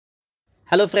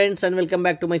Hello friends and welcome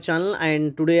back to my channel,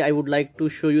 and today I would like to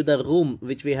show you the room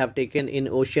which we have taken in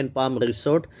Ocean Palm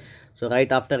Resort. So right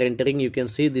after entering, you can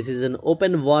see this is an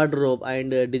open wardrobe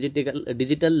and a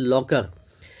digital locker,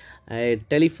 a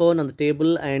telephone on the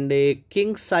table and a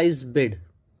king size bed.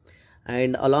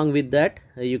 And along with that,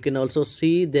 you can also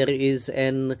see there is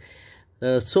an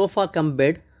sofa cum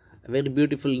bed, very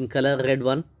beautiful in color, red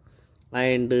one.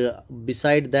 And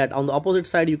beside that, on the opposite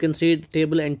side, you can see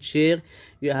table and chair.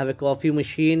 You have a coffee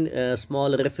machine, a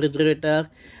small refrigerator,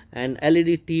 and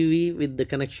LED TV with the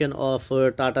connection of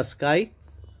Tata Sky.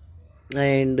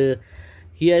 And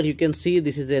here you can see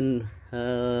this is an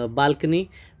balcony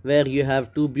where you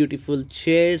have two beautiful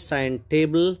chairs and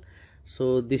table.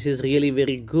 So this is really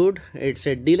very good. It's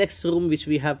a deluxe room which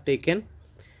we have taken,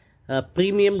 a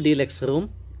premium deluxe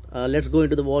room. Let's go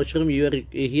into the washroom. Here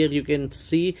you can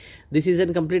see this is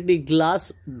a completely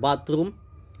glass bathroom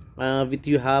with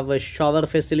you have a shower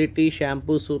facility,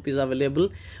 shampoo, soap is available,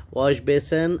 wash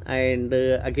basin, and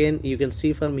again you can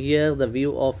see from here the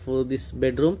view of this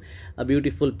bedroom, a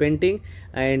beautiful painting.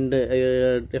 And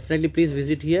definitely please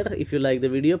visit here. If you like the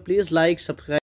video, please like, subscribe.